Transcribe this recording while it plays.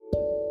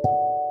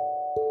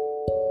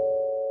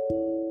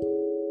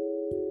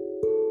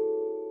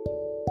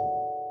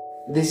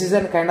This is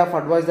a kind of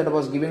advice that I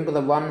was giving to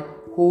the one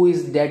who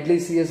is deadly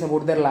serious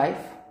about their life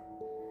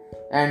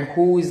and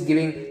who is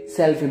giving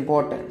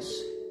self-importance.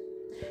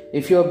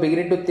 If you are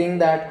beginning to think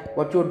that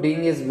what you are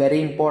doing is very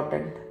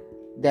important,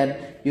 then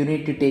you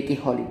need to take a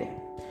holiday.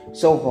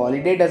 So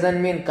holiday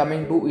doesn't mean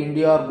coming to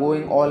India or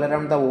going all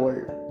around the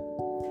world.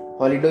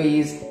 Holiday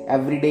is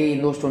every day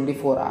in those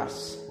 24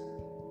 hours.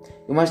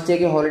 You must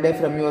take a holiday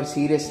from your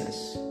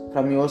seriousness,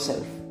 from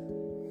yourself.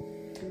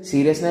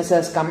 Seriousness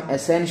has come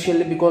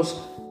essentially because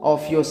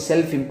of your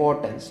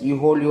self-importance. You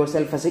hold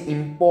yourself as an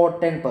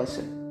important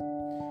person.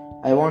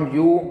 I want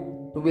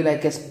you to be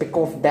like a speck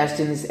of dust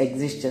in this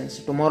existence.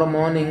 Tomorrow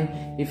morning,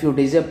 if you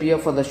disappear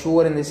for the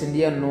sure in this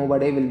India,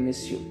 nobody will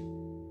miss you.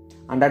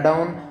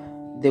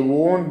 Underdown, they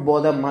won't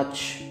bother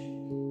much.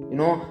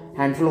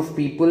 Handful of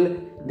people,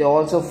 they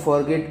also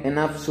forget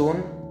enough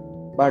soon.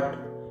 But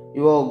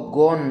you are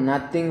gone,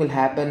 nothing will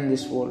happen in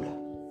this world.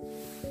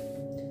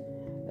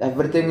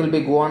 Everything will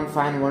be gone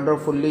fine,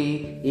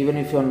 wonderfully, even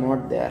if you are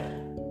not there.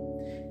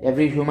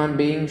 Every human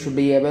being should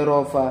be aware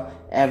of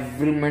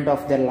every moment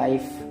of their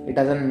life. It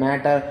doesn't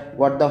matter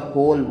what the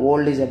whole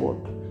world is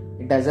about.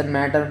 It doesn't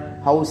matter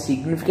how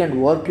significant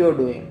work you are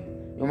doing.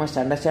 You must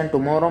understand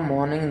tomorrow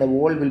morning the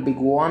world will be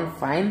gone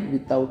fine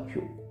without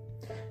you.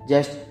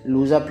 Just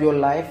lose up your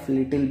life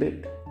little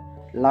bit.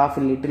 Laugh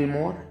a little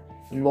more.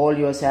 Involve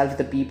yourself with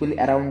the people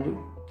around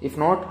you. If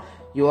not,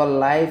 your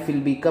life will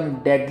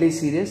become deadly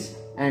serious.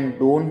 And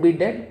don't be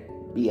dead,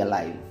 be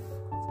alive.